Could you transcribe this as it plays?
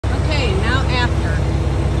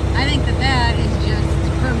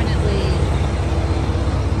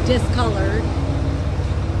discolored.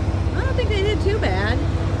 I don't think they did too bad.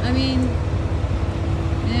 I mean,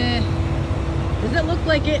 does it look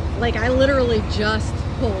like it, like I literally just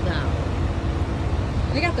pulled out?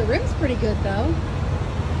 They got the rims pretty good though.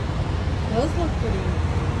 Those look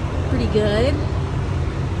pretty good.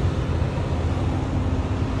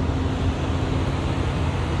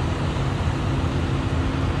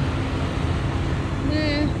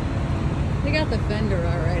 They got the fender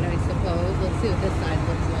all right, I suppose. Let's see what this side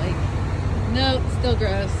looks like. Nope, still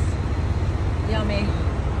gross. Yummy.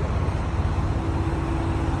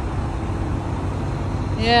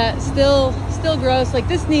 Yeah, still gross. Like,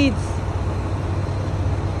 this needs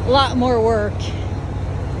a lot more work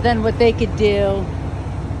than what they could do.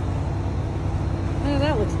 Oh,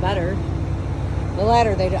 that looks better. The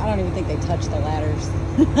ladder, I don't even think they touch the ladders.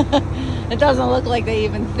 It doesn't look like they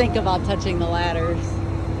even think about touching the ladders.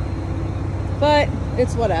 But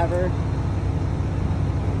it's whatever.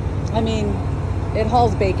 I mean, it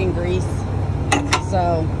hauls bacon grease,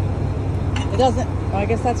 so it doesn't, well, I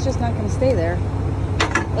guess that's just not going to stay there.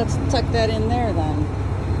 Let's tuck that in there then.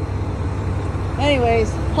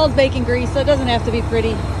 Anyways, hauls bacon grease, so it doesn't have to be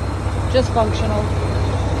pretty, just functional.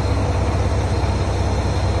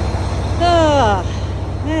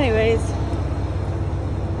 Anyways,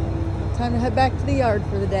 time to head back to the yard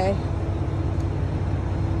for the day.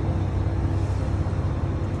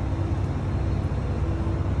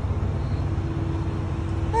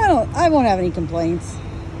 I won't have any complaints.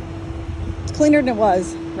 It's cleaner than it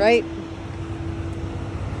was, right?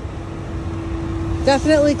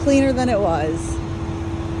 Definitely cleaner than it was.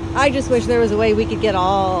 I just wish there was a way we could get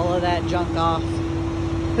all of that junk off.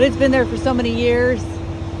 But it's been there for so many years.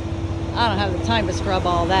 I don't have the time to scrub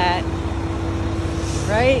all that.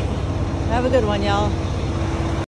 Right? Have a good one, y'all.